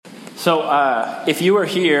So if you were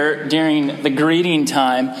here during the greeting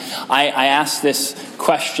time, I asked this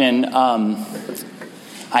question.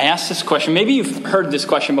 Maybe you've heard this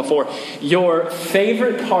question before. Your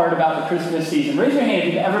favorite part about the Christmas season. Raise your hand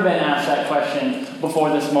if you've ever been asked that question before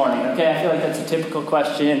this morning. Okay, I feel like that's a typical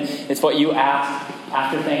question. It's what you ask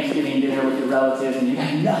after Thanksgiving dinner with your relatives, and you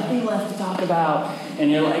got nothing left to talk about, and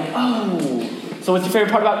you're like, oh. So what's your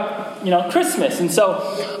favorite part about, Christmas? And so,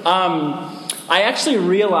 I actually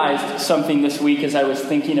realized something this week as I was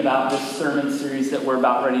thinking about this sermon series that we're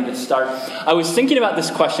about ready to start. I was thinking about this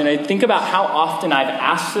question. I think about how often I've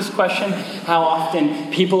asked this question, how often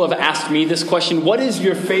people have asked me this question. What is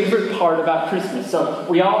your favorite part about Christmas? So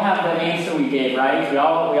we all have that answer we gave, right? We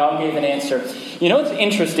all gave an answer. You know, it's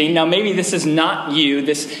interesting. Now, maybe this is not you.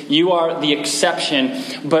 You are the exception.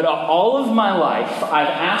 But all of my life, I've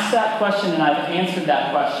asked that question and I've answered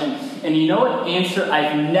that question. And you know what answer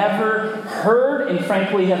I've never heard and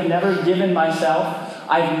frankly have never given myself?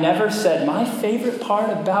 I've never said, my favorite part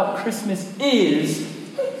about Christmas is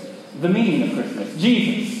the meaning of Christmas,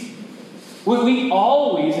 Jesus. We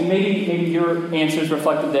always, and maybe your answers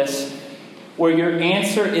reflected this, where your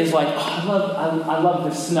answer is like, oh, I love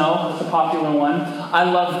the snow. That's a popular one.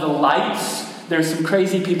 I love the lights. There's some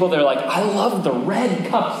crazy people that are like, I love the red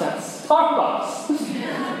cups at Starbucks.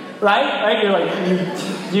 Right? You're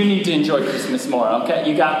like, you need to enjoy Christmas more, okay?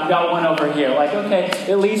 You got one over here. Like, okay,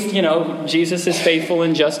 at least, Jesus is faithful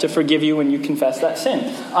and just to forgive you when you confess that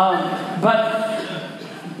sin.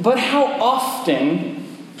 But how often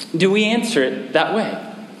do we answer it that way?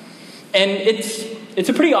 And it's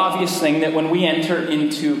a pretty obvious thing that when we enter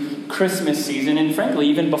into Christmas season, and frankly,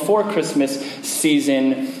 even before Christmas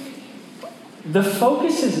season, the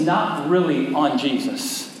focus is not really on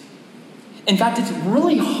Jesus. In fact, it's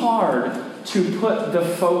really hard to put the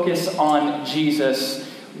focus on Jesus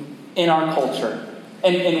in our culture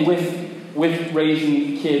and with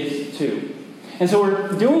raising kids too. And so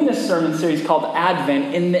we're doing this sermon series called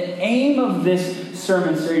Advent, and the aim of this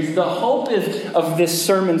sermon series, the hope of this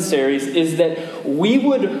sermon series is that we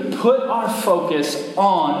would put our focus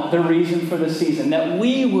on the reason for the season, that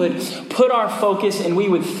we would put our focus and we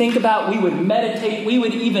would think about, we would meditate, we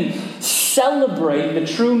would even celebrate the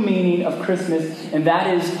true meaning of Christmas, and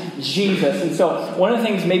that is Jesus. And so one of the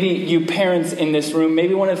things, maybe you parents in this room,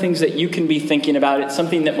 maybe one of the things that you can be thinking about, it's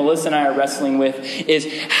something that Melissa and I are wrestling with, is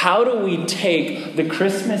how do we take the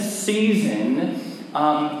Christmas season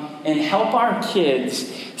and help our kids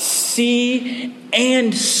see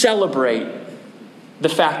and celebrate the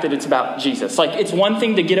fact that it's about Jesus. Like, it's one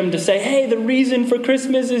thing to get them to say, hey, the reason for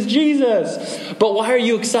Christmas is Jesus. But why are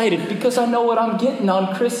you excited? Because I know what I'm getting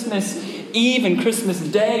on Christmas Eve and Christmas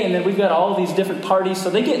Day, and then we've got all these different parties. So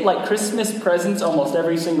they get like Christmas presents almost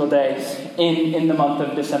every single day in the month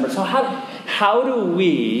of December. So how do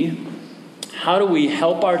we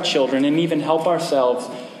help our children and even help ourselves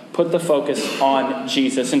put the focus on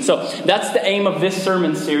Jesus? And so that's the aim of this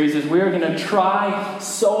sermon series, is we're going to try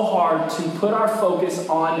so hard to put our focus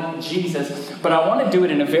on Jesus. But I want to do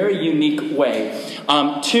it in a very unique way.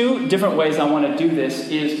 Two different ways I want to do this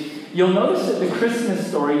is, you'll notice that the Christmas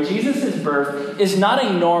story, Jesus' birth, is not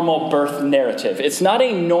a normal birth narrative. It's not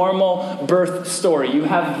a normal birth story. You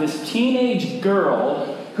have this teenage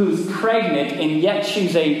girl who's pregnant, and yet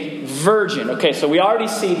she's a virgin. Okay, so we already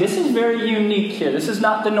see this is very unique here. This is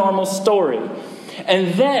not the normal story.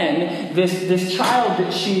 And then this child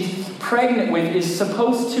that she's pregnant with is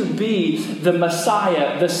supposed to be the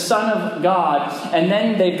Messiah, the Son of God. And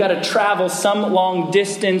then they've got to travel some long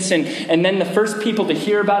distance, and then the first people to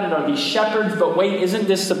hear about it are these shepherds. But wait, isn't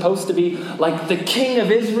this supposed to be like the King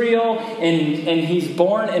of Israel? And he's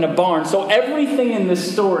born in a barn. So everything in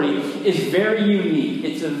this story is very unique.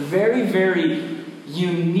 It's a very, very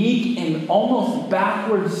unique and almost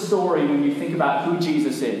backward story when you think about who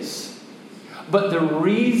Jesus is. But the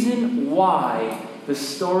reason why the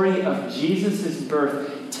story of Jesus'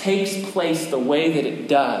 birth takes place the way that it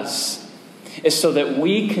does is so that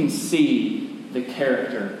we can see the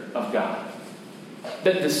character of God.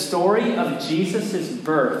 That the story of Jesus'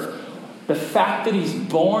 birth, the fact that he's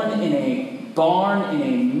born in a barn, in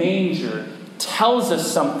a manger, tells us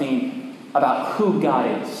something about who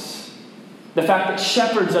God is. The fact that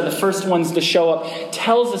shepherds are the first ones to show up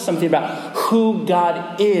tells us something about who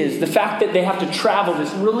God is. The fact that they have to travel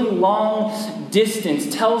this really long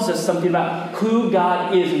distance tells us something about who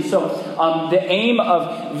God is. And so the aim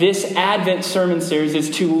of this Advent sermon series is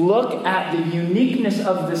to look at the uniqueness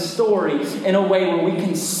of the story in a way where we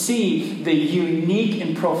can see the unique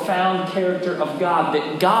and profound character of God.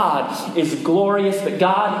 That God is glorious, that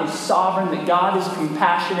God is sovereign, that God is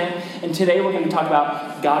compassionate. And today we're going to talk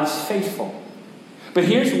about God is faithful. But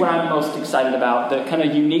here's what I'm most excited about. The kind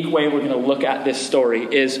of unique way we're going to look at this story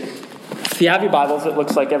is, if you have your Bibles, it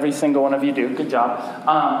looks like every single one of you do. Good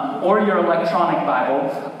job. Or your electronic Bible.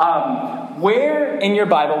 Where in your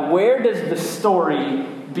Bible, where does the story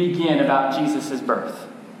begin about Jesus' birth?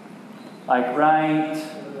 Like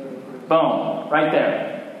boom, right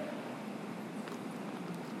there.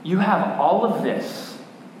 You have all of this.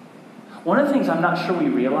 One of the things I'm not sure we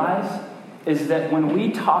realize is that when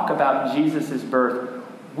we talk about Jesus' birth,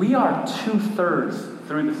 we are 2/3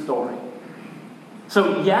 through the story.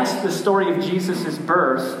 So yes, the story of Jesus'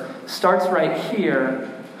 birth starts right here,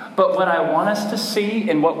 but what I want us to see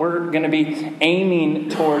and what we're going to be aiming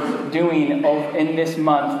towards doing in this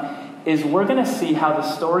month is we're going to see how the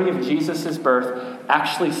story of Jesus' birth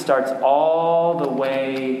actually starts all the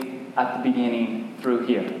way at the beginning through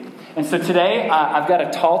here. And so today, I've got a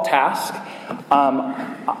tall task.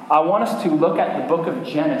 I want us to look at the book of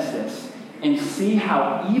Genesis and see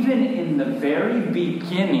how even in the very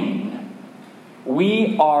beginning,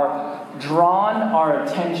 we are drawn our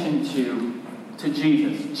attention to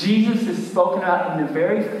Jesus. Jesus is spoken about in the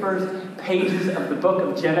very first pages of the book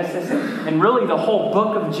of Genesis. And really the whole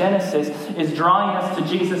book of Genesis is drawing us to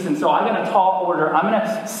Jesus. And so I'm going to tall order. I'm going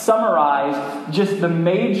to summarize just the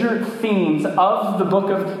major themes of the book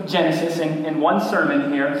of Genesis in one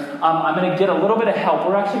sermon here. I'm going to get a little bit of help.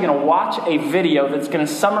 We're actually going to watch a video that's going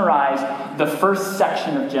to summarize the first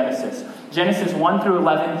section of Genesis. Genesis 1 through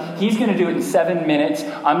 11. He's going to do it in 7 minutes.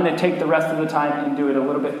 I'm going to take the rest of the time and do it a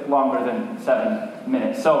little bit longer than 7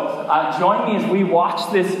 minutes. So join me as we watch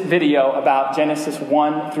this video about Genesis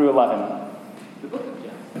 1 through 11. The book of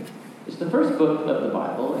Genesis. It's the first book of the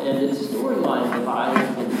Bible, and its storyline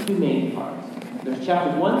divides into 2 main parts. There's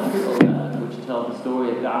chapters 1 through 11, which tell the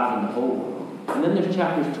story of God and the whole world. And then there's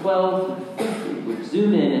chapters 12 through 50, which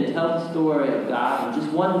zoom in and tell the story of God and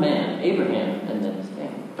just one man, Abraham, and then his family.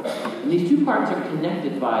 And these 2 parts are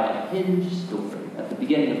connected by a hinged story at the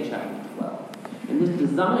beginning of chapter 12. And this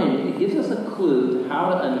design, it gives us a clue to how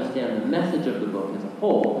to understand the message of the book as a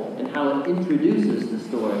whole and how it introduces the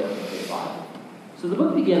story of the whole Bible. So the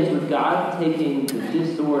book begins with God taking the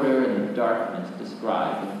disorder and the darkness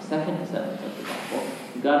described in the second sentence of the Bible.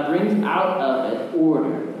 And God brings out of it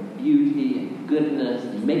order and beauty and goodness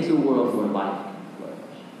and makes a world where life can flourish.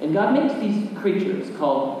 And God makes these creatures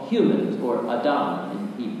called humans, or Adam in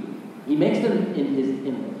Hebrew. He makes them in his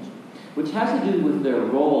image, which has to do with their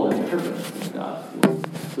role and purpose in God's world.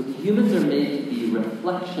 So the humans are made to be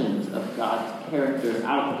reflections of God's character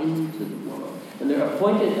out into the world. And they're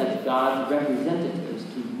appointed as God's representatives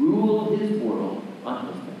to rule his world on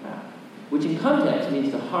his behalf. Which in context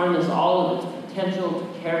means to harness all of its potential,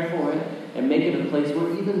 to care for it, and make it a place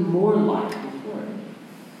where even more life can flourish.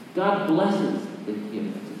 God blesses the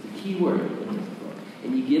humans. It's a key word in this book.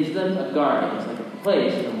 And he gives them a garden. It's like a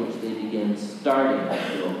place from which they begin starting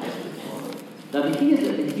to build this world. Now the key is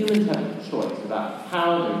that the humans have a choice about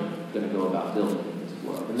how they're going to go about building this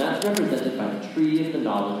world. And that's represented by the tree of the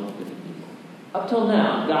knowledge of good and evil. Up till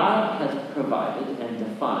now, God has provided and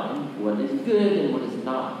defined what is good and what is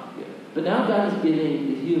not good. But now God is giving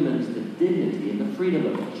the humans the dignity and the freedom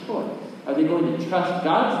of choice. Are they going to trust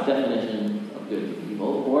God's definition of good and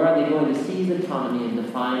evil, or are they going to seize autonomy and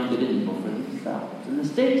define good and evil for themselves? And the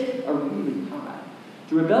stakes are really high.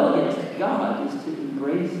 To rebel against God is to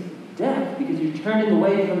embrace death, because you're turning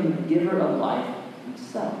away from the giver of life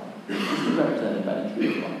himself. This is represented by the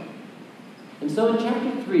tree of life. And so in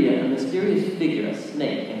chapter 3, a mysterious figure, a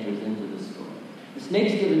snake, enters into the story. The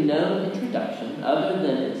snake's given no introduction other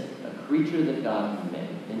than it's a creature that God made.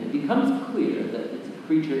 And it becomes clear that it's a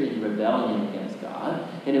creature in rebellion against God,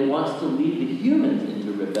 and it wants to lead the humans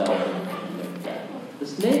into rebellion against death. The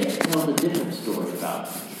snake tells a different story about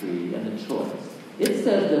the tree and the choice. It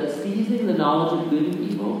says that seizing the knowledge of good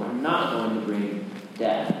and evil are not going to bring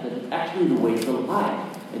death, that it's actually the way to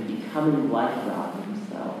life and becoming like God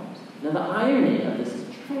themselves. Now the irony of this is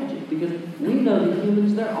tragic, because we know that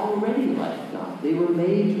humans, they're already like God. They were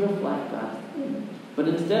made to reflect God's image. But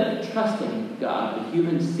instead of trusting God, the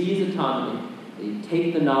humans seize autonomy, they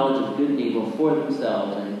take the knowledge of good and evil for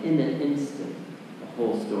themselves, and in an instant, the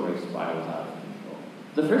whole story spirals out of control.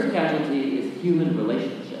 The first casualty is human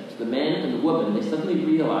relationships. The man and the woman, they suddenly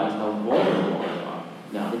realize how vulnerable they are.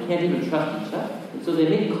 Now, they can't even trust each other. And so they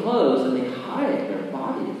make clothes and they hide their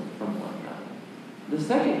bodies from one another. The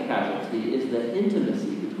second casualty is that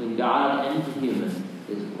intimacy between God and the humans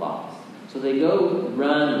is lost. So they go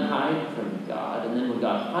run and hide from God, and then when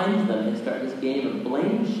God finds them, they start this game of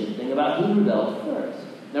blame shifting about who rebelled first.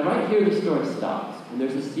 Now right here the story stops, and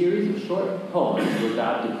there's a series of short poems where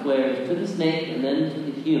God declares to the snake and then to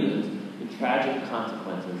the humans the tragic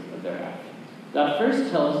consequences of their actions. God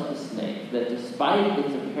first tells the snake that despite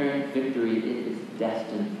its apparent victory, it is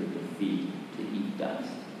destined for defeat, to eat dust.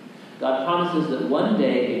 God promises that one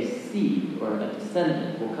day a seed or a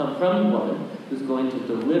descendant will come from the woman who's going to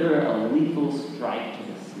deliver a lethal strike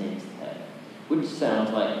to the snake's head. Which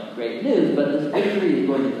sounds like great news, but this victory is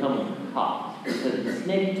going to come with a cost, because the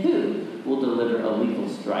snake too will deliver a lethal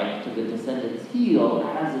strike to the descendant's heel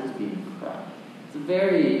as it's being crushed. It's a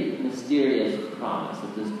very mysterious promise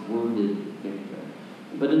of this wounded victor.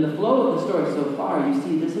 But in the flow of the story so far, you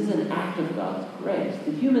see this is an act of God's grace.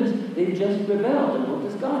 The humans, they've just rebelled, and what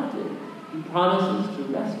does God do? He promises to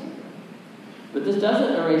rescue them. But this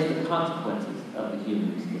doesn't erase the consequences of the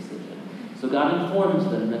humans' decision. So God informs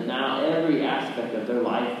them that now every aspect of their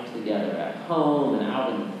life together, at home and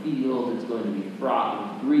out in the field, is going to be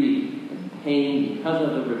fraught with grief and pain because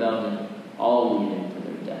of the rebellion, all leading to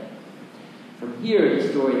their death. From here, the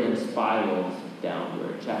story then spirals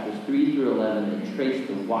downward. Chapters 3 through 11, they trace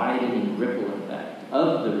the widening ripple effect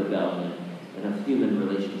of the rebellion and of human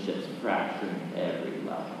relationships fracturing every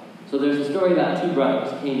level. So there's a story about two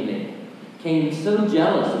brothers, Cain and Abel. Cain is so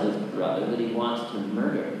jealous of his brother that he wants to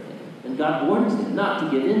murder him. And God warns him not to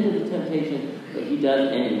give in to the temptation, but he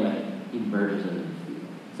does anyway. He murders him in the field.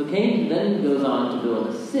 So Cain then goes on to build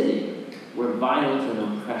a city where violence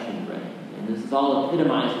and oppression reign. And this is all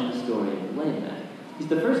epitomized in the story of Lamech. He's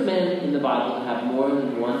the first man in the Bible to have more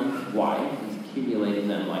than one wife. He's accumulating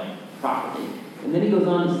them like property. And then he goes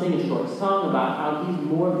on to sing a short song about how he's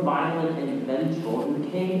more violent and vengeful than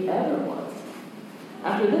Cain ever was.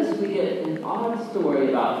 After this, we get an odd story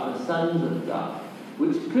about the sons of God,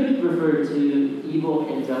 which could refer to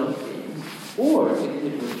evil angelic beings, or it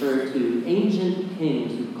could refer to ancient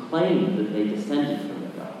kings who claimed that they descended from the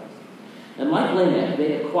gods. And like Lamech,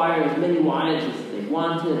 they acquired as many wives as they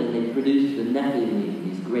wanted, and they produced the Nephilim,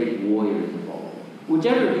 these great warriors of old.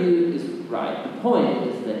 Whichever view is right, the point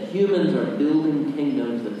is that humans are building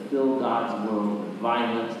kingdoms that fill God's world with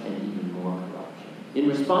violence and even more corruption. In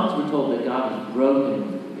response, we're told that God is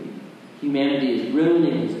broken with grief. Humanity is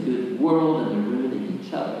ruining his good world, and they're ruining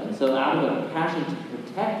each other. And so out of a passion to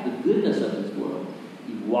protect the goodness of his world,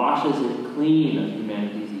 he washes it clean of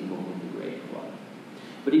humanity's evil with the great flood.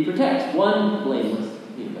 But he protects one blameless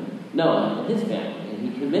human, Noah, and his family, and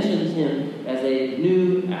he commissions him as a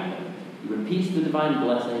new Adam. He repeats the divine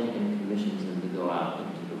blessing and commissions him to go out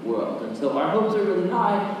into the world. And so our hopes are really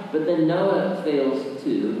high, but then Noah fails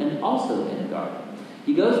too, and also in a garden.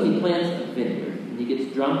 He goes and he plants a vineyard, and he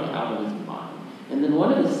gets drunk out of his mind. And then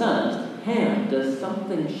one of his sons, Ham, does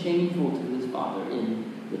something shameful to his father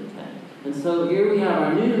in the tent. And so here we have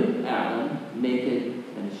our new Adam, naked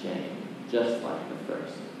and ashamed, just like the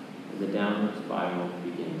first. And the downward spiral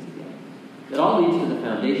begins again. It all leads to the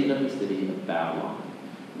foundation of the city of Babylon.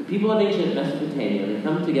 The people of ancient Mesopotamia, they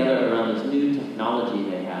come together around this new technology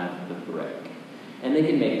they have, the brick. And they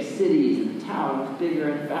can make cities and towers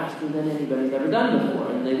bigger and faster than anybody's ever done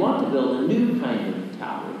before. And they want to build a new kind of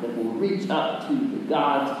tower that will reach up to the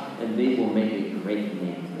gods, and they will make a great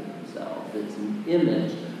name for themselves. It's an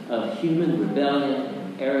image of human rebellion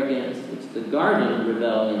and arrogance. It's the garden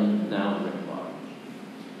rebellion now writ large.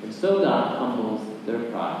 And so God humbles their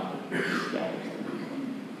pride and scatters them.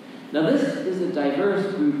 Now this is a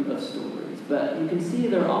diverse group of stories, but you can see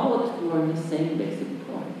they're all exploring the same basic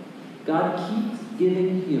point. God keeps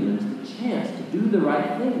giving humans the chance to do the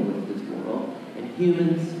right thing with this world, and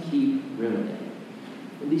humans keep ruining it.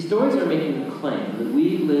 And these stories are making the claim that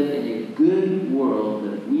we live in a good world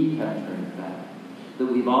that we have turned back, that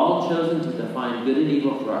we've all chosen to define good and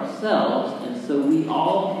evil for ourselves, and so we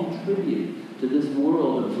all contribute to this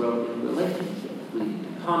world of broken relationships, leading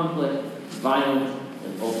to conflict, violence,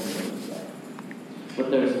 and ultimately death.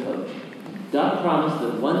 But there's hope. God promised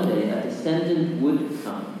that one day a descendant would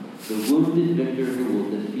come, the wounded victor who will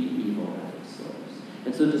defeat evil at its source.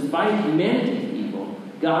 And so despite humanity's evil,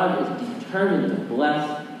 God is determined to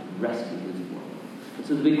bless and rescue this world. And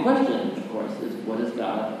so the big question, of course, is what is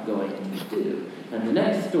God going to do? And the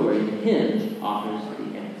next story, The Hinge, offers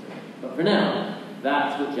the answer. But for now,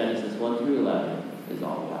 that's what Genesis 1 through 11 is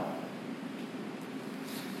all about.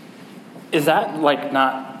 Is that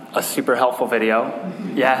not a super helpful video?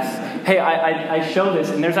 Yes. Hey, I show this,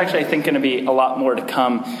 and there's actually, I think, going to be a lot more to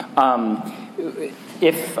come.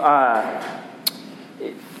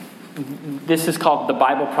 This is called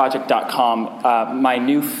thebibleproject.com. My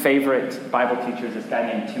new favorite Bible teacher is this guy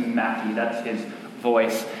named Tim Mackey. That's his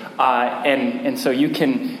voice. And so you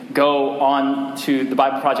can go on to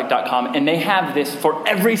thebibleproject.com, and they have this for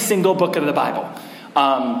every single book of the Bible.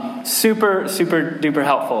 Super, super duper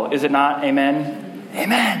helpful. Is it not? Amen?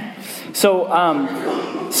 Amen.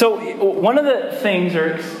 So So one of the things,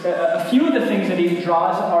 or a few of the things that he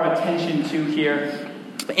draws our attention to here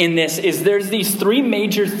in this is there's these three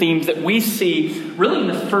major themes that we see really in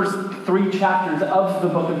the first 3 chapters of the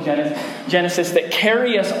book of Genesis that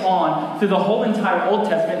carry us on through the whole entire Old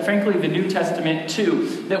Testament, frankly the New Testament too,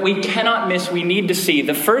 that we cannot miss, we need to see.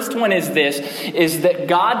 The first one is this, is that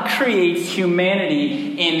God creates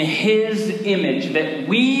humanity in His image, that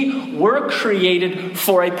we were created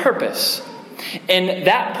for a purpose. And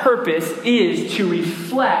that purpose is to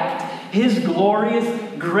reflect His glorious,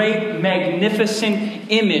 great,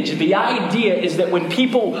 magnificent image. The idea is that when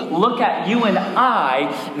people look at you and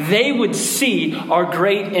I, they would see our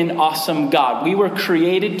great and awesome God. We were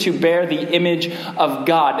created to bear the image of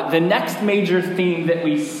God. The next major theme that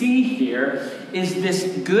we see here is this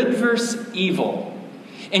good versus evil.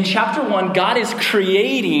 In chapter 1, God is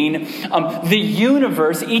creating the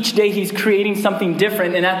universe. Each day He's creating something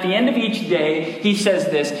different. And at the end of each day, He says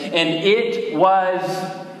this, and it was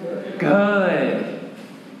good.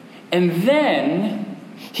 And then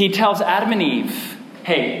He tells Adam and Eve,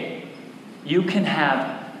 hey, you can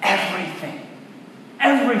have everything.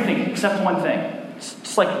 Everything except one thing.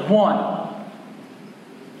 It's like one.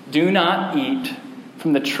 Do not eat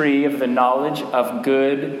from the tree of the knowledge of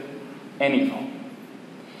good and evil.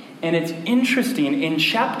 And it's interesting, in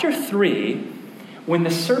chapter 3, when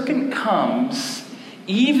the serpent comes,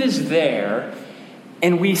 Eve is there,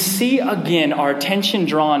 and we see again our attention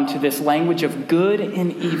drawn to this language of good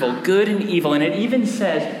and evil, good and evil. And it even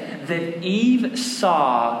says that Eve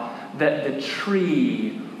saw that the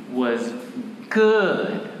tree was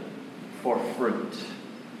good for fruit.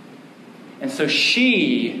 And so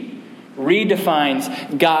she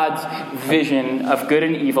redefines God's vision of good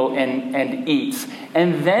and evil and eats.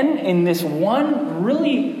 And then in this one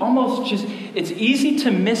really almost just, it's easy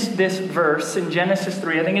to miss this verse in Genesis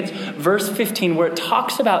 3. I think it's verse 15 where it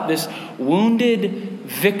talks about this wounded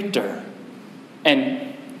victor.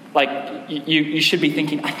 And like you should be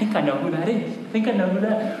thinking, I think I know who that is. I think I know who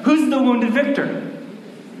that is. Who's the wounded victor?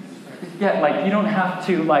 Yeah, like you don't have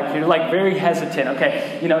to, like you're like very hesitant.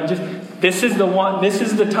 Okay, just this is the one. This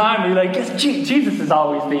is the time where you're like, yes, Jesus is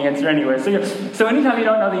always the answer anyway. So anytime you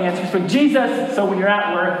don't know the answer, speak Jesus. So when you're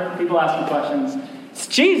at work, people ask you questions. It's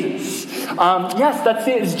Jesus. Yes, that's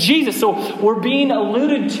it. It's Jesus. So we're being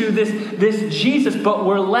alluded to this Jesus, but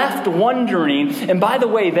we're left wondering. And by the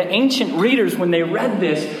way, the ancient readers, when they read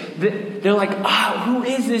this, they're like, who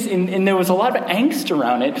is this? And there was a lot of angst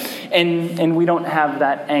around it. And we don't have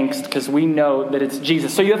that angst because we know that it's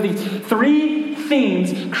Jesus. So you have these 3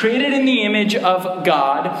 themes created in the image of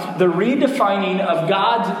God, the redefining of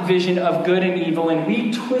God's vision of good and evil, and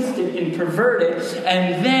we twist it and pervert it.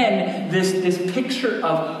 And then this picture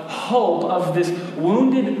of hope, of this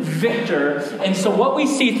wounded victor. And so what we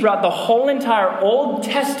see throughout the whole entire Old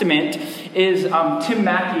Testament is Tim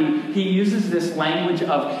Mackey, he uses this language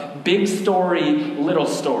of big story, little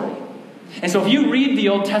story. And so if you read the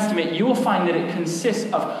Old Testament, you will find that it consists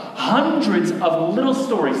of hundreds of little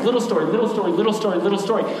stories. Little story, little story, little story, little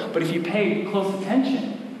story. But if you pay close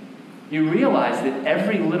attention, you realize that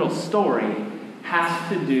every little story has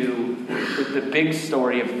to do with the big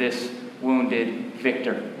story of this wounded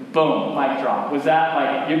victor. Boom, mic drop. Was that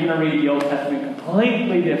like, you're going to read the Old Testament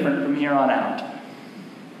completely different from here on out?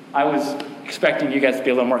 I was expecting you guys to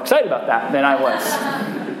be a little more excited about that than I was.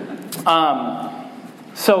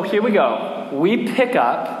 So here we go. We pick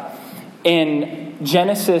up in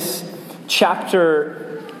Genesis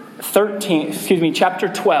chapter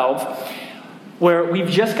 12, where we've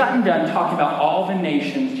just gotten done talking about all the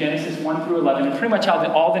nations, Genesis 1 through 11, and pretty much how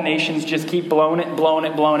all the nations just keep blowing it.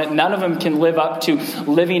 None of them can live up to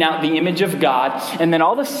living out the image of God. And then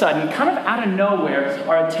all of a sudden, kind of out of nowhere,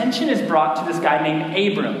 our attention is brought to this guy named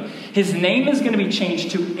Abram. His name is going to be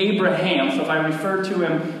changed to Abraham. So if I refer to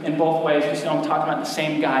him in both ways, just know I'm talking about the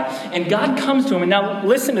same guy. And God comes to him. And now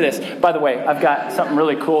listen to this. By the way, I've got something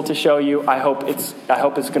really cool to show you. I hope it's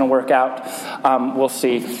going to work out. We'll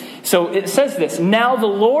see. So it says this. Now the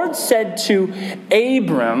Lord said to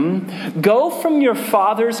Abram, go from your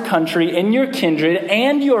father's country and your kindred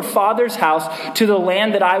and your father's house to the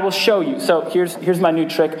land that I will show you. So here's my new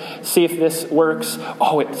trick. See if this works.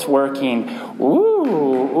 Oh, it's working.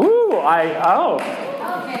 Ooh.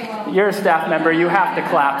 You're a staff member. You have to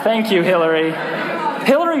clap. Thank you, Hillary.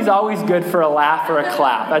 Hillary's always good for a laugh or a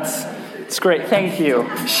clap. It's great. Thank you.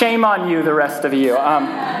 Shame on you, the rest of you.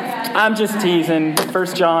 I'm just teasing.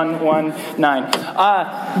 1 John 1:9.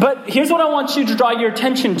 But here's what I want you to draw your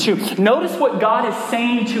attention to. Notice what God is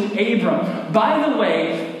saying to Abram. By the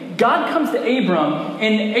way, God comes to Abram,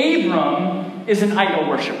 and Abram is an idol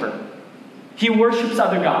worshiper. He worships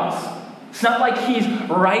other gods. It's not like he's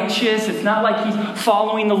righteous. It's not like he's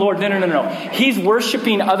following the Lord. No. He's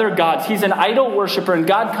worshiping other gods. He's an idol worshiper. And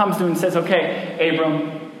God comes to him and says, okay,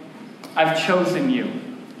 Abram, I've chosen you.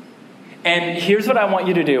 And here's what I want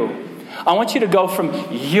you to do. I want you to go from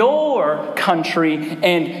your country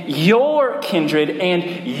and your kindred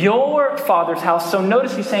and your father's house. So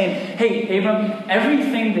notice he's saying, hey, Abram,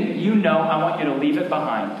 everything that you know, I want you to leave it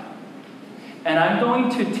behind. And I'm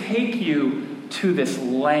going to take you to this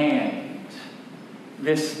land.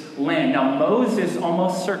 This land. Now, Moses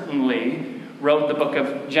almost certainly wrote the book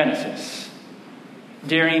of Genesis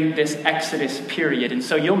during this Exodus period. And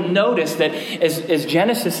so you'll notice that as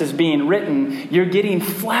Genesis is being written, you're getting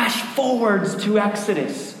flash forwards to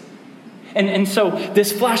Exodus. And so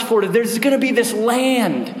this flash forward, there's going to be this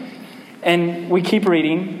land. And we keep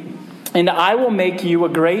reading. And I will make you a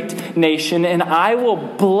great nation, and I will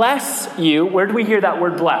bless you. Where do we hear that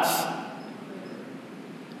word bless?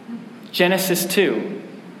 Genesis 2.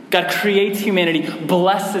 God creates humanity,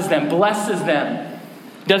 blesses them.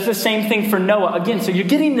 Does the same thing for Noah. Again, so you're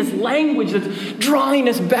getting this language that's drawing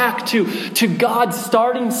us back to God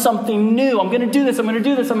starting something new. I'm going to do this. I'm going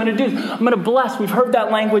to bless. We've heard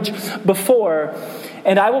that language before.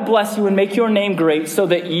 And I will bless you and make your name great so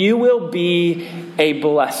that you will be a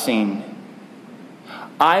blessing.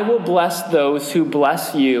 I will bless those who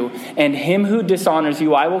bless you, and him who dishonors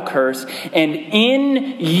you I will curse. And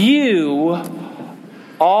in you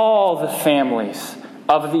all the families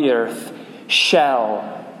of the earth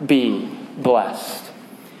shall be blessed.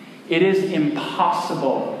 It is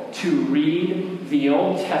impossible to read the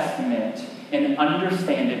Old Testament and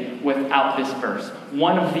understand it without this verse.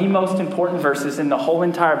 One of the most important verses in the whole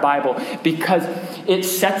entire Bible, because it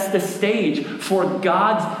sets the stage for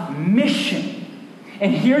God's mission.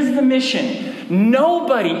 And here's the mission.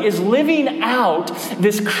 Nobody is living out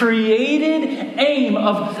this created aim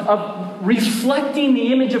of reflecting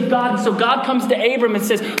the image of God. And so God comes to Abram and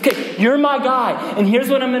says, okay, you're my guy. And here's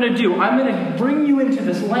what I'm going to do. I'm going to bring you into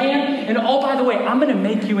this land. And oh, by the way, I'm going to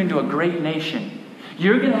make you into a great nation.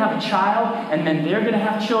 You're going to have a child, and then they're going to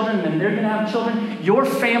have children, and then they're going to have children. Your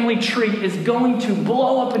family tree is going to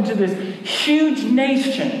blow up into this huge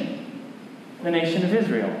nation, the nation of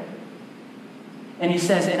Israel. And he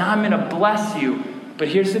says, and I'm going to bless you. But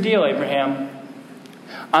here's the deal, Abraham.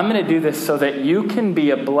 I'm going to do this so that you can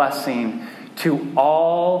be a blessing to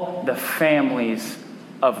all the families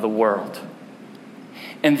of the world.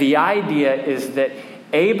 And the idea is that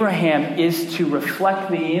Abraham is to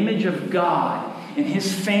reflect the image of God, and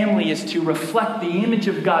his family is to reflect the image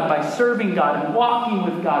of God by serving God and walking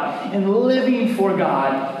with God and living for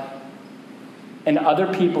God. And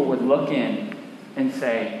other people would look in and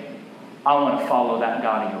say, I want to follow that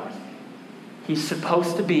God of yours. He's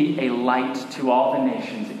supposed to be a light to all the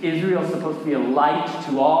nations. Israel's supposed to be a light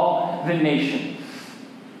to all the nations.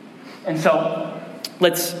 And so,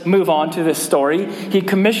 let's move on to this story. He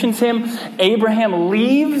commissions him. Abraham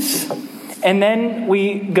leaves. And then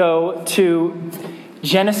we go to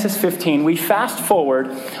Genesis 15. We fast forward.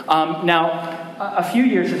 Now, a few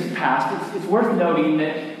years has passed. It's worth noting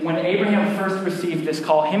that when Abraham first received this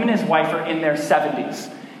call, him and his wife are in their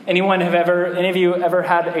 70s. Any of you ever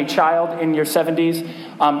had a child in your 70s?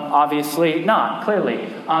 Obviously not, clearly.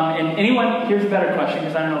 And anyone, here's a better question,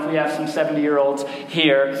 because I don't know if we have some 70-year-olds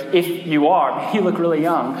here. If you are, you look really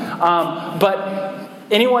young. But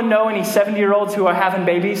anyone know any 70-year-olds who are having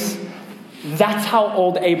babies? That's how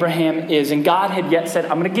old Abraham is. And God had yet said,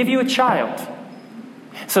 I'm going to give you a child.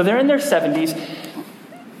 So they're in their 70s.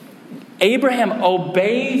 Abraham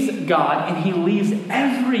obeys God, and he leaves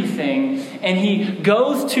everything, and he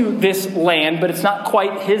goes to this land, but it's not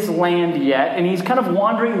quite his land yet, and he's kind of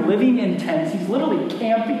wandering, living in tents. He's literally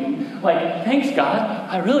camping, like, thanks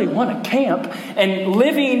God, I really want to camp, and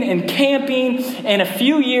living and camping, and a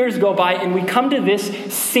few years go by, and we come to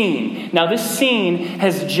this scene. Now, this scene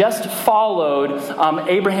has just followed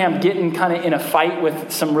Abraham getting kind of in a fight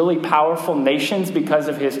with some really powerful nations because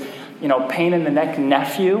of his, pain-in-the-neck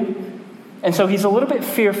nephew. And so he's a little bit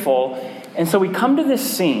fearful. And so we come to this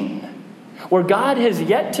scene where God has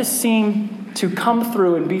yet to seem to come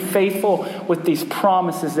through and be faithful with these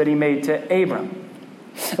promises that he made to Abram.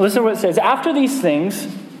 Listen to what it says. After these things,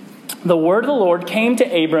 the word of the Lord came to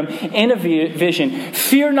Abram in a vision.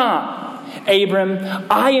 Fear not, Abram,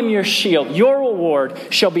 I am your shield. Your reward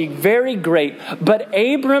shall be very great. But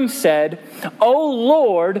Abram said, O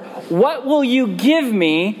Lord, what will you give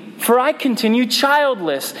me? For I continue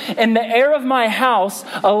childless, and the heir of my house,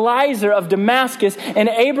 Eliezer of Damascus. And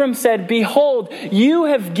Abram said, Behold, you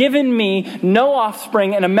have given me no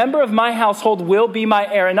offspring, and a member of my household will be my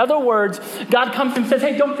heir. In other words, God comes and says,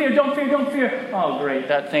 hey, don't fear, don't fear, don't fear. Oh, great,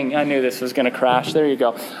 that thing, I knew this was going to crash. There you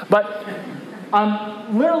go. But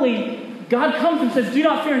literally, God comes and says, do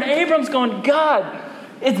not fear. And Abram's going, God,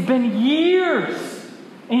 it's been years.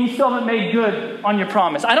 And you still haven't made good on your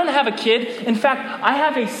promise. I don't have a kid. In fact, I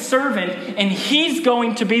have a servant, and he's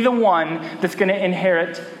going to be the one that's going to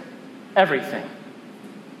inherit everything.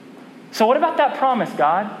 So what about that promise,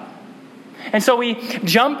 God? And so we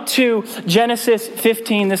jump to Genesis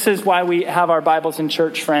 15. This is why we have our Bibles in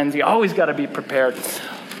church, friends. You always got to be prepared.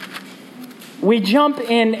 We jump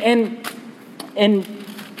in, and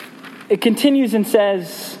it continues and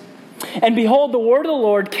says, And behold, the word of the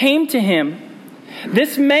Lord came to him.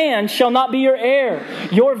 This man shall not be your heir.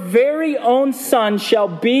 Your very own son shall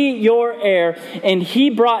be your heir. And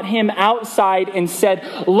he brought him outside and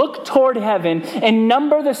said, Look toward heaven and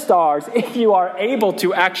number the stars, if you are able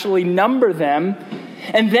to actually number them.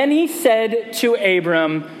 And then he said to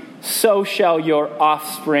Abram, So shall your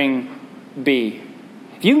offspring be.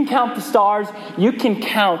 If you can count the stars, you can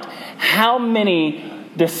count how many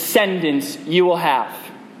descendants you will have.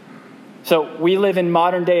 So we live in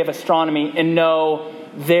modern day of astronomy and know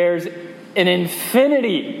there's an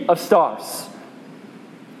infinity of stars.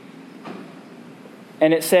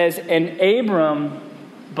 And it says, And Abram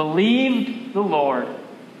believed the Lord,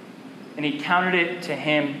 and he counted it to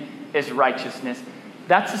him as righteousness.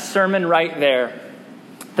 That's a sermon right there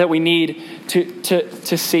that we need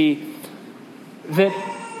to see. That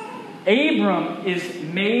Abram is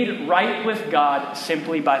made right with God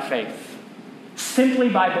simply by faith. Simply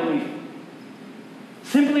by believing.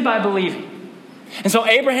 Simply by believing. And so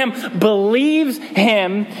Abraham believes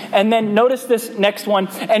him. And then notice this next one.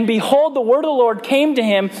 And behold, the word of the Lord came to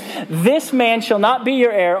him. This man shall not be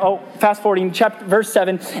your heir. Oh, fast forwarding, verse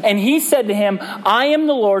 7. And he said to him, I am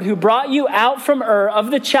the Lord who brought you out from Ur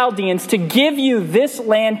of the Chaldeans to give you this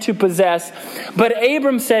land to possess. But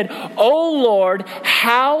Abram said, O Lord,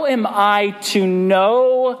 how am I to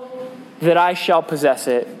know that I shall possess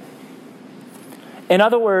it? In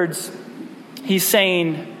other words, he's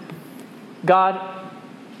saying, God,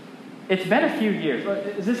 it's been a few years.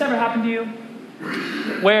 Has this ever happened to you?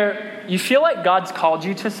 Where you feel like God's called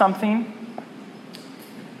you to something,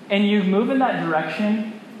 and you move in that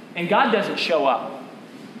direction, and God doesn't show up.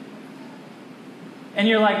 And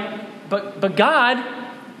you're like, but God,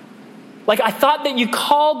 like I thought that you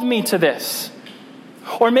called me to this.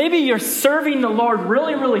 Or maybe you're serving the Lord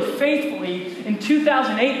really, really faithfully, and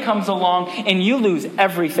 2008 comes along, and you lose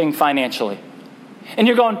everything financially. And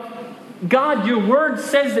you're going, God, your word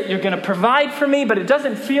says that you're going to provide for me, but it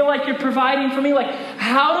doesn't feel like you're providing for me. Like,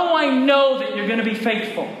 how do I know that you're going to be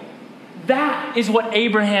faithful? That is what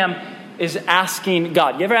Abraham is asking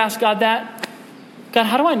God. You ever ask God that? God,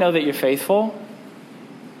 how do I know that you're faithful?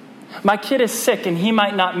 My kid is sick and he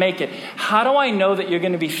might not make it. How do I know that you're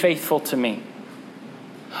going to be faithful to me?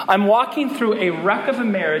 I'm walking through a wreck of a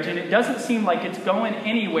marriage and it doesn't seem like it's going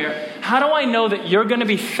anywhere. How do I know that you're going to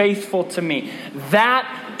be faithful to me?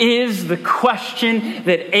 That is the question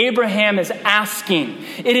that Abraham is asking.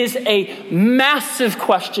 It is a massive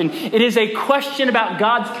question. It is a question about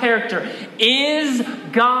God's character. Is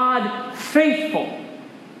God faithful?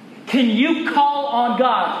 Can you call on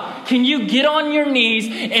God? Can you get on your knees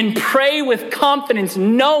and pray with confidence,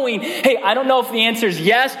 knowing, hey, I don't know if the answer is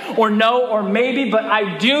yes or no or maybe, but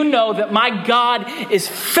I do know that my God is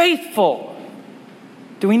faithful.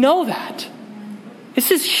 Do we know that? This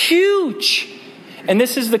is huge. And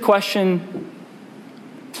this is the question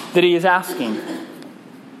that he is asking.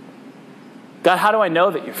 God, how do I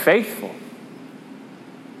know that you're faithful?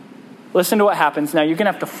 Listen to what happens. Now, you're going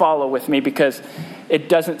to have to follow with me because it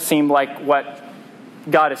doesn't seem like what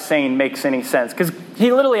God is saying makes any sense. Because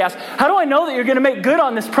he literally asks, how do I know that you're going to make good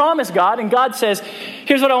on this promise, God? And God says,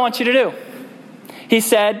 here's what I want you to do. He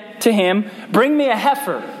said to him, bring me a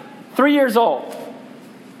heifer, 3 years old.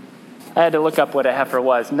 I had to look up what a heifer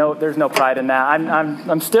was. No, there's no pride in that.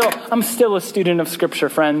 I'm still a student of Scripture,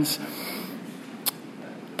 friends.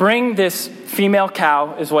 Bring this female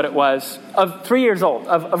cow is what it was, of 3 years old,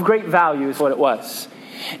 of great value is what it was.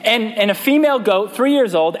 And a female goat, 3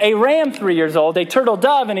 years old, a ram, 3 years old, a turtle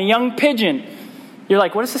dove, and a young pigeon. You're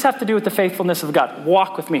like, what does this have to do with the faithfulness of God?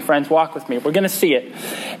 Walk with me, friends, walk with me. We're going to see it.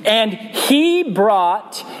 And he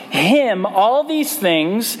brought him all these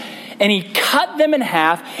things, and he cut them in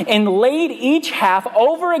half and laid each half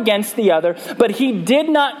over against the other, but he did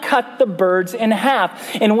not cut the birds in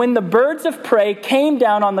half. And when the birds of prey came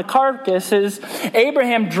down on the carcasses,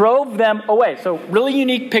 Abraham drove them away. So really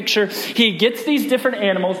unique picture. He gets these different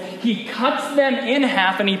animals, he cuts them in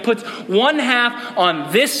half, and he puts one half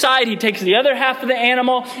on this side. He takes the other half of the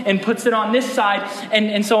animal and puts it on this side.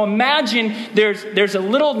 And so imagine there's a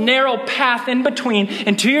little narrow path in between,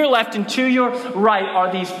 and to your left and to your right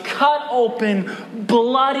are these cut open,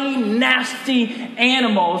 bloody, nasty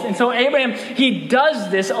animals. And so Abraham, he does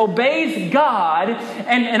this, obeys God,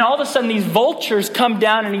 and all of a sudden these vultures come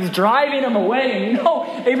down and he's driving them away. And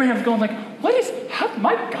Abraham's going like,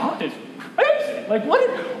 my God is crazy. Like,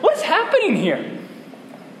 what is happening here?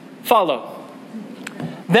 Follow.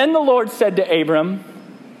 Then the Lord said to Abram,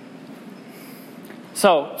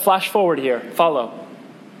 so flash forward here, follow.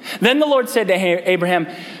 Then the Lord said to Abraham,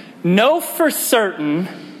 know for certain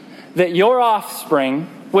that your offspring,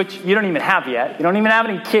 which you don't even have yet, you don't even have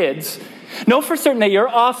any kids, know for certain that your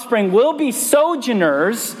offspring will be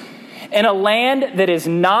sojourners in a land that is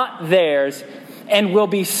not theirs and will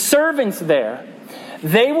be servants there.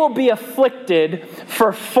 They will be afflicted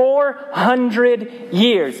for 400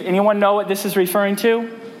 years. Anyone know what this is referring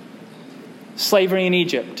to? Slavery in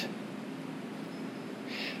Egypt.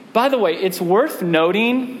 By the way, it's worth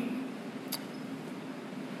noting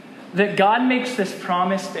that God makes this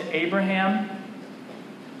promise to Abraham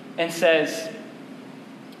and says,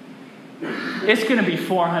 it's going to be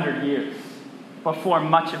 400 years before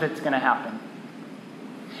much of it's going to happen.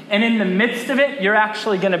 And in the midst of it, you're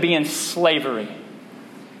actually going to be in slavery.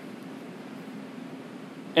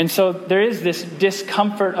 And so there is this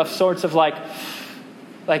discomfort of sorts of like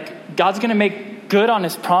God's going to make good on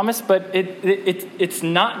his promise, but it's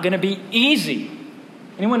not going to be easy.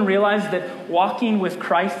 Anyone realize that walking with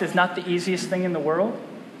Christ is not the easiest thing in the world?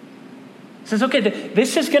 He says, okay,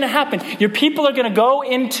 this is going to happen. Your people are going to go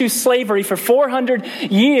into slavery for 400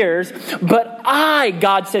 years, but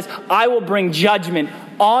God says, I will bring judgment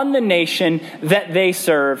on the nation that they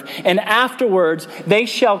serve. And afterwards, they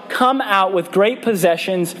shall come out with great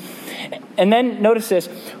possessions. And then notice this,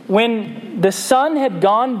 when the sun had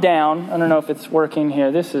gone down, I don't know if it's working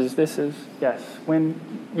here. This is, yes.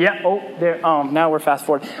 Now we're fast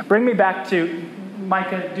forward. Bring me back to,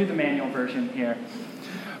 Micah, do the manual version here.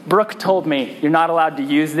 Brooke told me you're not allowed to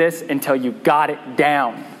use this until you got it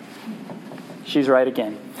down. She's right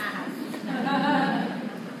again.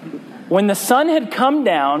 When the sun had come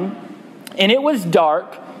down and it was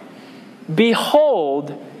dark,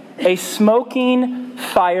 behold, a smoking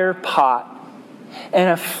fire pot and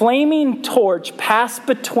a flaming torch passed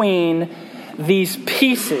between these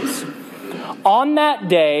pieces. On that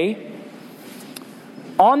day,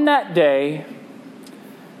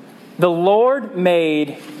 the Lord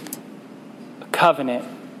made a covenant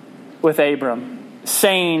with Abram,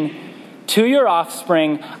 saying, to your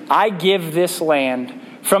offspring, I give this land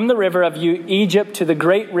from the river of Egypt to the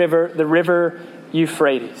great river, the river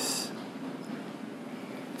Euphrates.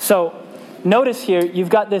 So notice here, you've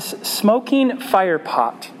got this smoking fire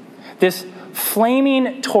pot, this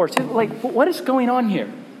flaming torch. Like, what is going on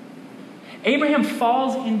here? Abraham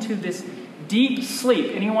falls into this deep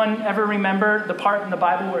sleep. Anyone ever remember the part in the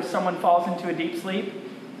Bible where someone falls into a deep sleep?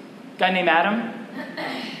 A guy named Adam?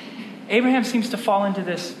 Abraham seems to fall into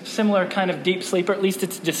this similar kind of deep sleep, or at least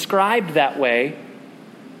it's described that way.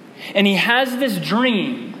 And he has this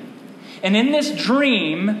dream. And in this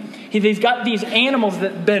dream, he's got these animals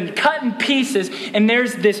that have been cut in pieces, and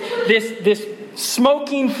there's this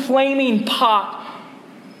smoking, flaming pot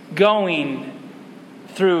going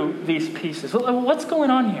through these pieces. What's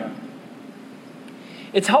going on here?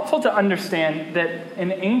 It's helpful to understand that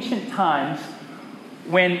in ancient times,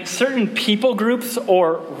 when certain people groups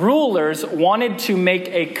or rulers wanted to make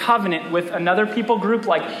a covenant with another people group,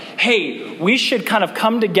 like, hey, we should kind of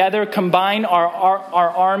come together, combine our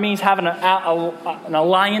armies, have an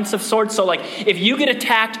alliance of sorts. So like, if you get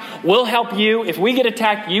attacked, we'll help you. If we get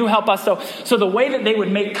attacked, you help us. So the way that they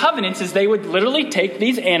would make covenants is they would literally take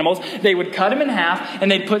these animals, they would cut them in half, and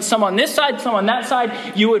they'd put some on this side, some on that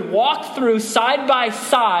side. You would walk through side by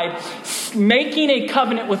side, making a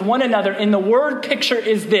covenant with one another. And the word picture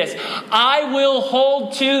is this: I will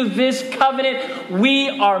hold to this covenant we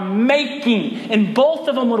are making. And both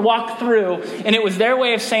of them would walk through, and it was their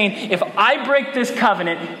way of saying, if I break this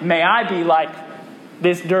covenant, may I be like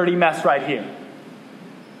this dirty mess right here.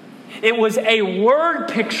 It was a word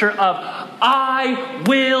picture of, I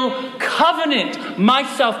will covenant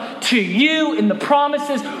myself to you in the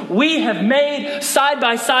promises we have made. Side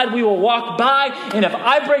by side we will walk by, and if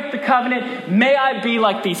I break the covenant, may I be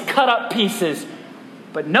like these cut up pieces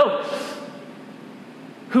But notice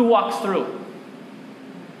who walks through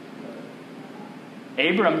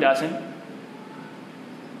it. Abram doesn't.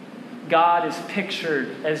 God is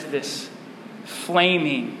pictured as this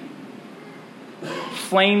flaming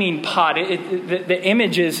pot. The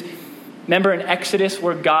image is, remember in Exodus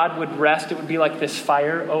where God would rest, it would be like this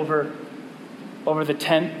fire over the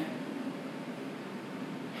tent.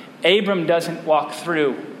 Abram doesn't walk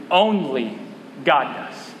through, only God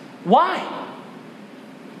does. Why?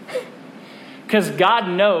 Because God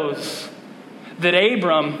knows that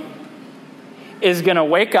Abram is going to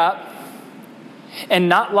wake up, and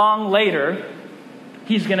not long later,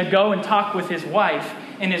 he's going to go and talk with his wife,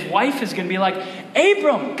 and his wife is going to be like,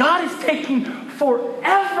 Abram, God is taking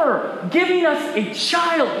forever giving us a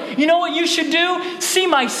child. You know what you should do? See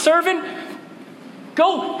my servant?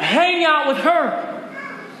 Go hang out with her.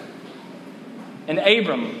 And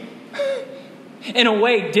Abram, in a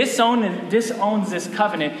way, disowns this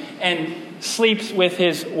covenant and sleeps with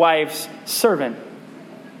his wife's servant.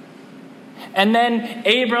 And then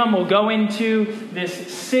Abram will go into this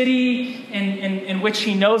city in which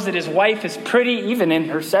he knows that his wife is pretty, even in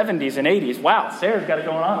her 70s and 80s. Wow, Sarah's got it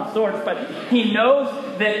going on of sorts. But he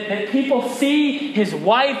knows that people see his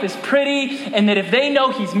wife is pretty, and that if they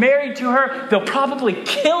know he's married to her, they'll probably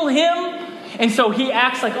kill him. And so he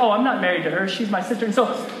acts like, oh, I'm not married to her. She's my sister. And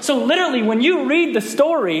so literally, when you read the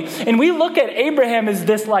story, and we look at Abraham as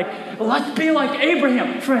this like, let's be like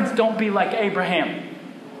Abraham. Friends, don't be like Abraham.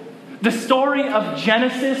 The story of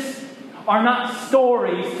Genesis are not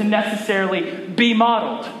stories to necessarily be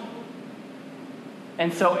modeled.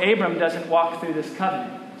 And so Abram doesn't walk through this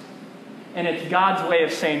covenant. And it's God's way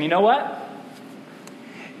of saying, you know what?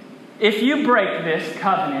 If you break this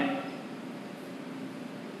covenant,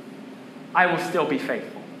 I will still be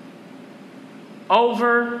faithful.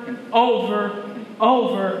 Over and over and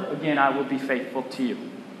over again, I will be faithful to you.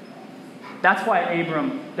 That's why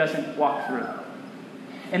Abram doesn't walk through.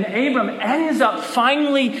 And Abram ends up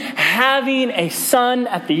finally having a son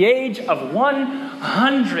at the age of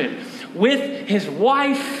 100 with his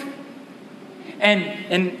wife.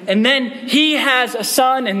 And then he has a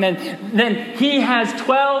son, and then he has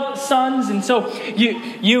 12 sons. And so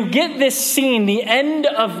you get this scene, the end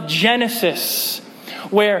of Genesis,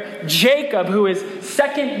 where Jacob, who is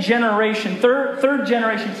third generation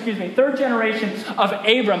of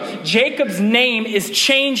Abram, Jacob's name is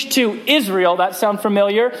changed to Israel. That sound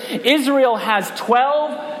familiar? Israel has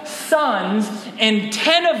 12 sons, and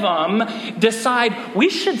 10 of them decide we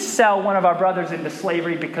should sell one of our brothers into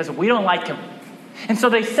slavery because we don't like him. And so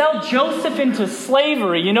they sell Joseph into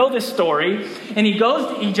slavery. You know this story. And he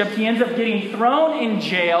goes to Egypt. He ends up getting thrown in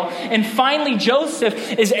jail. And finally,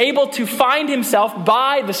 Joseph is able to find himself,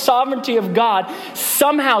 by the sovereignty of God,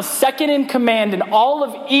 somehow second in command in all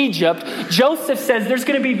of Egypt. Joseph says there's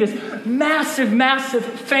going to be this massive, massive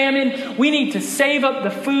famine. We need to save up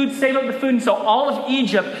the food. And so all of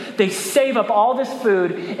Egypt, they save up all this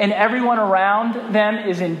food. And everyone around them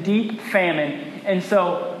is in deep famine. And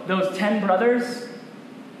so those 10 brothers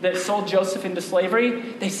that sold Joseph into slavery,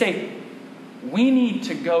 they say, we need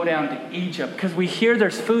to go down to Egypt because we hear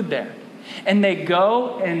there's food there. And they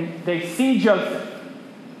go and they see Joseph,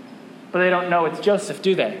 but they don't know it's Joseph,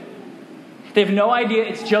 do they? They have no idea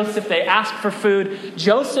it's Joseph. They ask for food.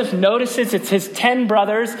 Joseph notices it's his 10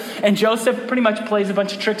 brothers, and Joseph pretty much plays a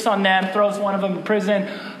bunch of tricks on them, throws one of them in prison.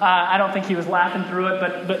 I don't think he was laughing through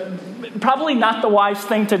it, but probably not the wise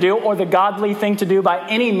thing to do or the godly thing to do by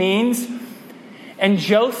any means. And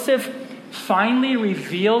Joseph finally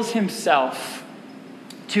reveals himself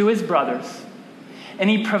to his brothers, and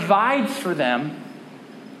he provides for them,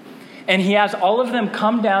 and he has all of them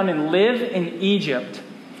come down and live in Egypt.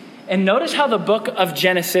 And notice how the book of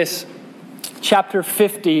Genesis, chapter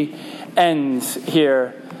 50, ends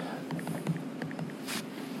here.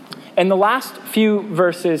 In the last few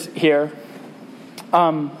verses here,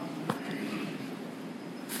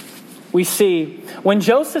 we see, when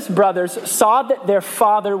Joseph's brothers saw that their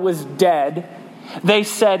father was dead, they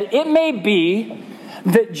said, it may be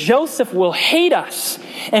that Joseph will hate us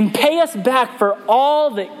and pay us back for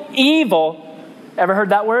all the evil. Ever heard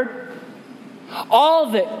that word?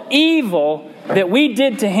 All the evil that we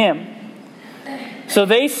did to him. So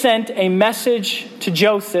they sent a message to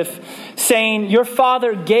Joseph saying, your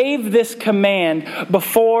father gave this command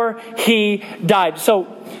before he died. So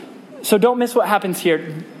don't miss what happens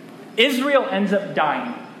here. Israel ends up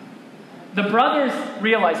dying. The brothers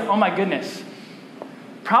realize, oh my goodness,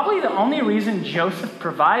 probably the only reason Joseph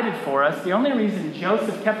provided for us, the only reason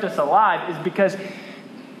Joseph kept us alive is because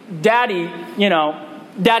Daddy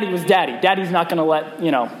was Daddy. Daddy's not going to let,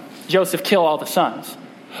 Joseph kill all the sons.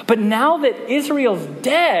 But now that Israel's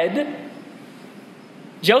dead,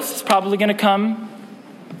 Joseph's probably going to come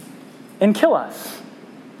and kill us.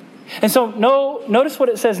 And so notice what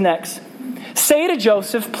it says next. Say to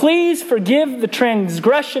Joseph, please forgive the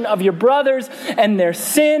transgression of your brothers and their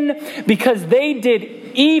sin, because they did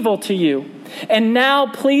evil to you. And now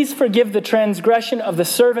please forgive the transgression of the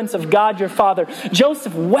servants of God your father.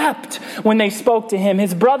 Joseph wept when they spoke to him.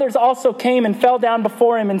 His brothers also came and fell down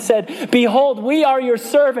before him and said, behold, we are your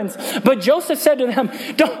servants. But Joseph said to them,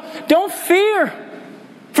 don't fear,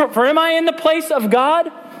 for am I in the place of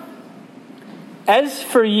God? As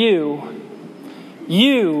for you,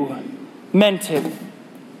 you meant it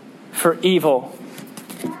for evil.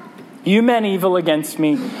 You meant evil against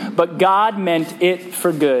me, but God meant it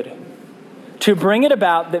for good, to bring it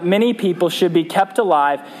about that many people should be kept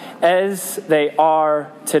alive as they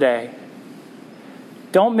are today.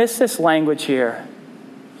 Don't miss this language here.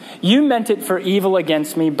 You meant it for evil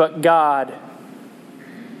against me, but God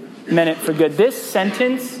meant it for good. This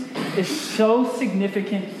sentence is so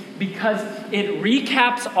significant because it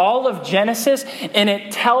recaps all of Genesis and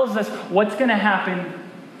it tells us what's going to happen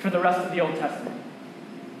for the rest of the Old Testament.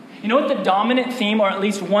 You know what the dominant theme, or at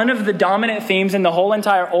least one of the dominant themes in the whole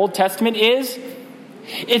entire Old Testament is?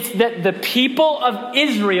 It's that the people of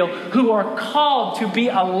Israel, who are called to be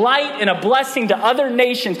a light and a blessing to other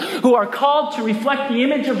nations, who are called to reflect the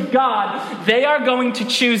image of God, they are going to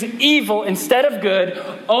choose evil instead of good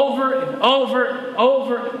over and over and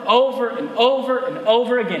over and over and over and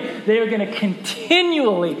over again. They are going to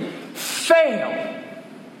continually fail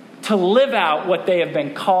to live out what they have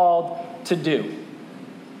been called to do.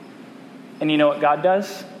 And you know what God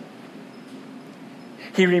does?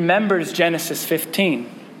 He remembers Genesis 15,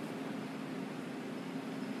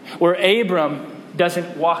 where Abram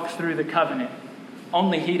doesn't walk through the covenant.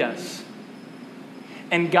 Only he does.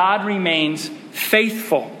 And God remains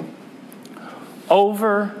faithful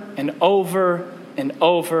over and over and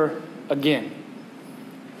over again.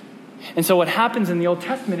 And so what happens in the Old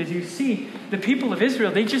Testament is you see the people of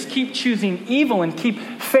Israel, they just keep choosing evil and keep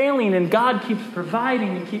failing, and God keeps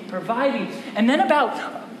providing and keep providing. And then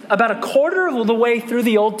about a quarter of the way through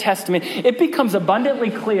the Old Testament, it becomes abundantly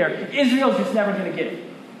clear Israel's just never going to get it.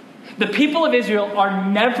 The people of Israel are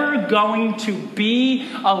never going to be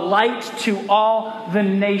a light to all the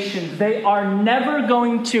nations. They are never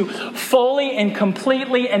going to fully and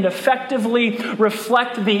completely and effectively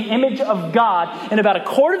reflect the image of God. And about a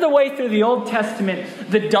quarter of the way through the Old Testament,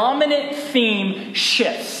 the dominant theme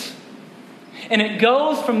shifts. And it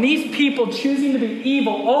goes from these people choosing to be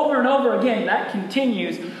evil over and over again. That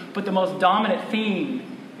continues. But the most dominant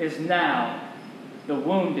theme is now the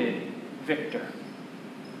wounded victor.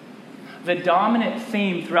 The dominant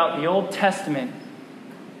theme throughout the Old Testament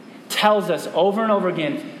tells us over and over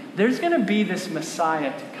again, there's going to be this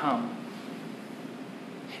Messiah to come.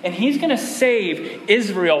 And he's going to save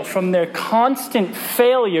Israel from their constant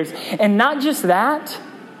failures. And not just that,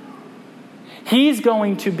 he's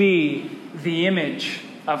going to be the image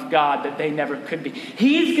of God that they never could be.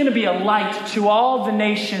 He's going to be a light to all the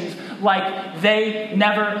nations like they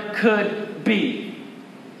never could be.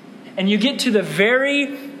 And you get to the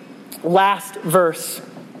very last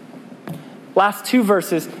two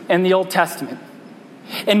verses in the Old Testament.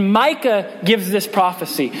 And Micah gives this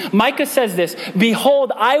prophecy. Micah says this,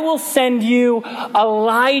 behold, I will send you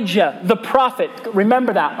Elijah the prophet.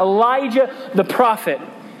 Remember that, Elijah the prophet.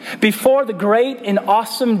 Before the great and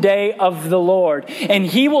awesome day of the Lord. And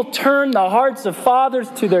he will turn the hearts of fathers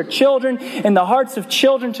to their children and the hearts of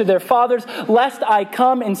children to their fathers, lest I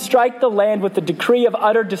come and strike the land with the decree of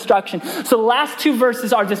utter destruction. So the last two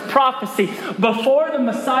verses are this prophecy. Before the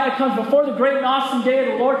Messiah comes, before the great and awesome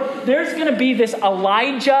day of the Lord, there's going to be this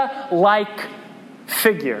Elijah-like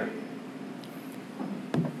figure.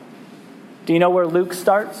 Do you know where Luke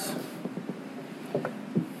starts?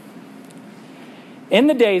 In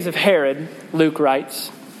the days of Herod, Luke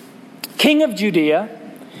writes, king of Judea,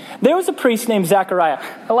 there was a priest named Zechariah.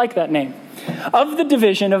 I like that name. Of the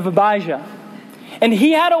division of Abijah. And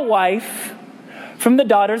he had a wife from the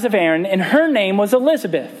daughters of Aaron, and her name was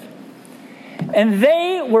Elizabeth. And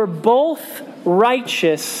they were both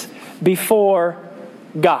righteous before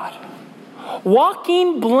God,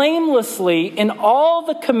 walking blamelessly in all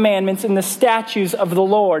the commandments and the statutes of the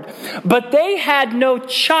Lord. But they had no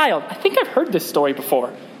child. I think I've heard this story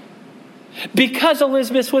before. Because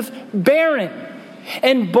Elizabeth was barren,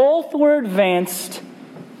 and both were advanced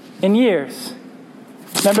in years.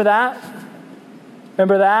 Remember that?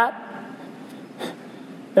 Remember that?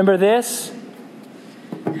 Remember this?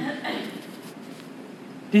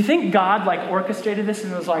 Do you think God orchestrated this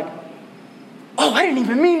and was like, oh, I didn't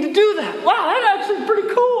even mean to do that. Wow, actually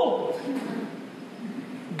pretty cool.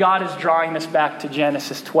 God is drawing us back to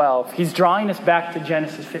Genesis 12. He's drawing us back to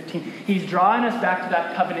Genesis 15. He's drawing us back to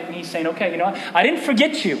that covenant, and he's saying, okay, you know what? I didn't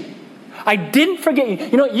forget you. I didn't forget you.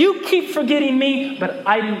 You know what? You keep forgetting me, but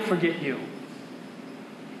I didn't forget you.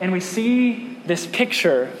 And we see this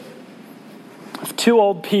picture of two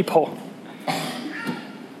old people.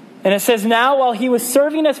 And it says, now while he was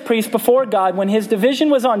serving as priest before God, when his division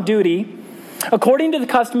was on duty, according to the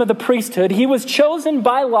custom of the priesthood, he was chosen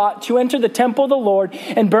by lot to enter the temple of the Lord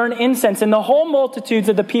and burn incense. And the whole multitudes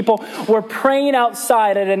of the people were praying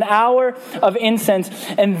outside at an hour of incense.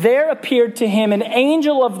 And there appeared to him an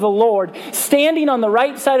angel of the Lord standing on the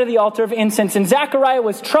right side of the altar of incense. And Zechariah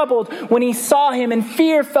was troubled when he saw him, and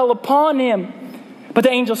fear fell upon him. But the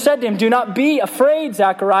angel said to him, do not be afraid,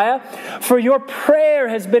 Zechariah, for your prayer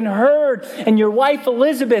has been heard, and your wife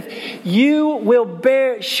Elizabeth, she will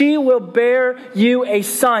bear you a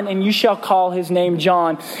son, and you shall call his name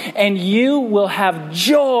John. And you will have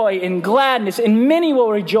joy and gladness, and many will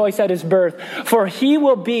rejoice at his birth, for he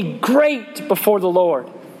will be great before the Lord.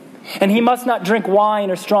 And he must not drink wine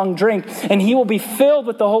or strong drink, and he will be filled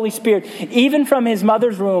with the Holy Spirit, even from his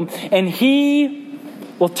mother's womb. And he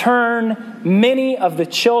will turn many of the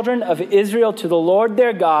children of Israel to the Lord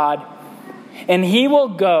their God, and he will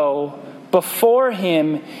go before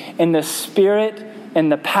him in the spirit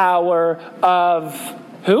and the power of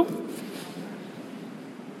who?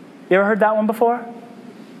 You ever heard that one before?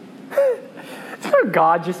 Isn't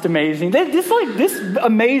God just amazing? This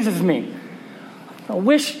amazes me. I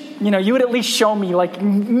wish you would at least show me,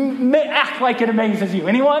 act like it amazes you.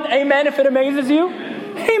 Anyone? Amen if it amazes you?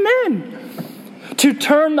 Amen. To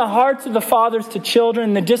turn the hearts of the fathers to children,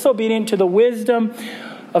 and the disobedient to the wisdom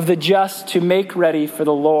of the just, to make ready for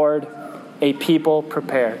the Lord a people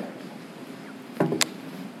prepared.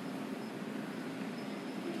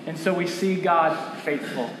 And so we see God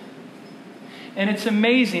faithful. And it's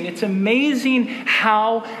amazing. It's amazing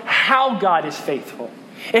how God is faithful.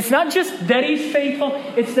 It's not just that he's faithful,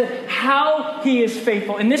 it's that how he is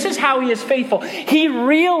faithful. And this is how he is faithful. He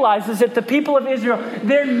realizes that the people of Israel,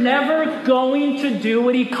 they're never going to do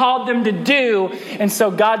what he called them to do. And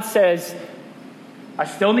so God says, I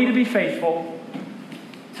still need to be faithful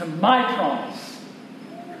to my promise.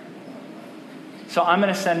 So I'm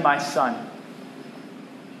going to send my son.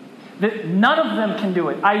 That none of them can do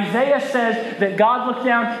it. Isaiah says that God looked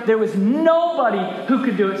down. There was nobody who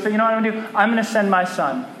could do it. So you know what I'm going to do? I'm going to send my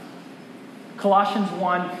son. Colossians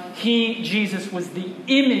 1, Jesus, was the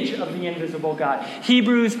image of the invisible God.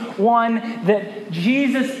 Hebrews 1, that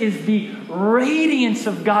Jesus is the radiance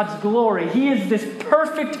of God's glory. He is this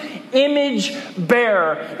perfect image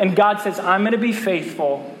bearer. And God says, I'm going to be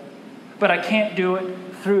faithful, but I can't do it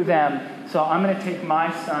through them. So I'm going to take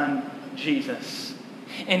my son, Jesus.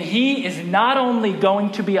 And he is not only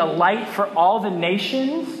going to be a light for all the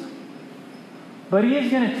nations, but he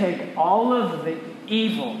is going to take all of the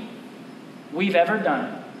evil we've ever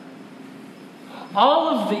done, all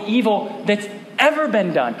of the evil that's ever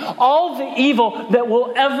been done, all the evil that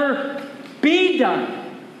will ever be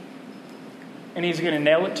done, and he's going to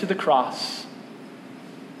nail it to the cross,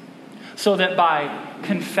 so that by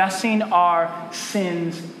confessing our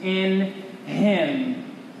sins in him,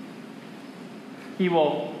 he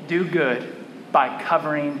will do good by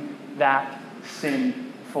covering that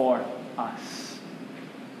sin for us.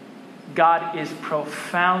 God is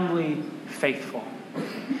profoundly faithful.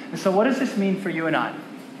 And so what does this mean for you and I?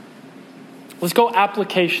 Let's go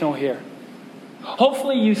applicational here.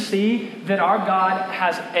 Hopefully you see that our God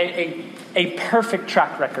has a perfect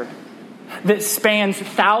track record that spans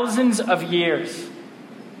thousands of years.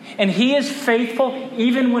 And he is faithful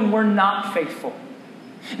even when we're not faithful.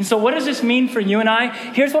 And so what does this mean for you and I?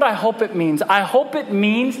 Here's what I hope it means. I hope it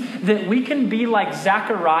means that we can be like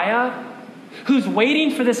Zechariah, who's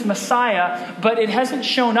waiting for this Messiah, but it hasn't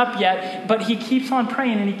shown up yet, but he keeps on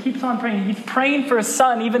praying and he keeps on praying. He's praying for a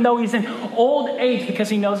son even though he's in old age because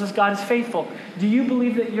he knows his God is faithful. Do you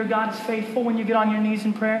believe that your God is faithful when you get on your knees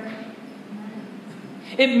in prayer?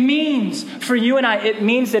 It means, for you and I, it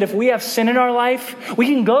means that if we have sin in our life, we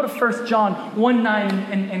can go to 1 John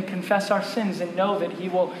 1:9 and confess our sins and know that he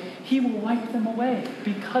will wipe them away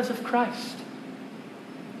because of Christ.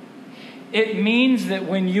 It means that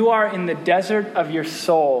when you are in the desert of your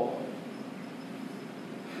soul,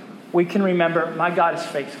 we can remember, my God is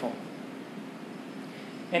faithful.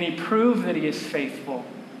 And he proved that he is faithful.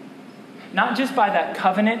 Not just by that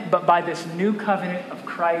covenant, but by this new covenant of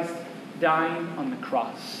Christ dying on the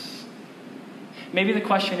cross. Maybe the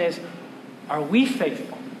question is, are we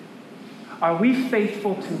faithful? Are we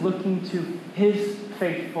faithful to looking to his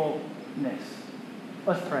faithfulness?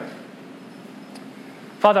 Let's pray.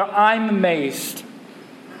 Father, I'm amazed.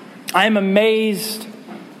 I'm amazed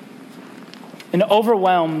and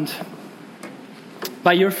overwhelmed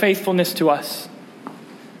by your faithfulness to us.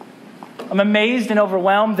 I'm amazed and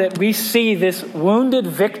overwhelmed that we see this wounded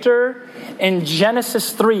victor in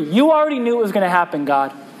Genesis 3. You already knew it was going to happen,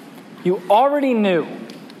 God. You already knew.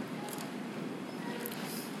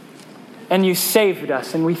 And you saved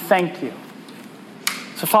us, and we thank you.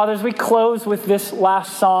 So, Father, as we close with this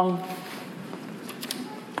last song,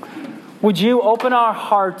 would you open our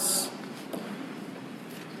hearts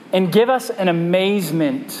and give us an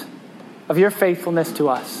amazement of your faithfulness to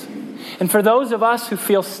us? And for those of us who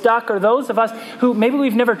feel stuck, or those of us who maybe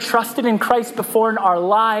we've never trusted in Christ before in our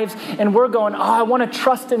lives, and we're going, I want to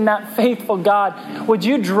trust in that faithful God, would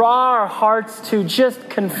you draw our hearts to just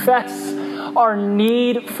confess our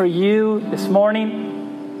need for you this morning?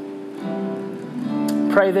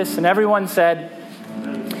 Pray this, and everyone said,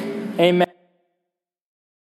 Amen.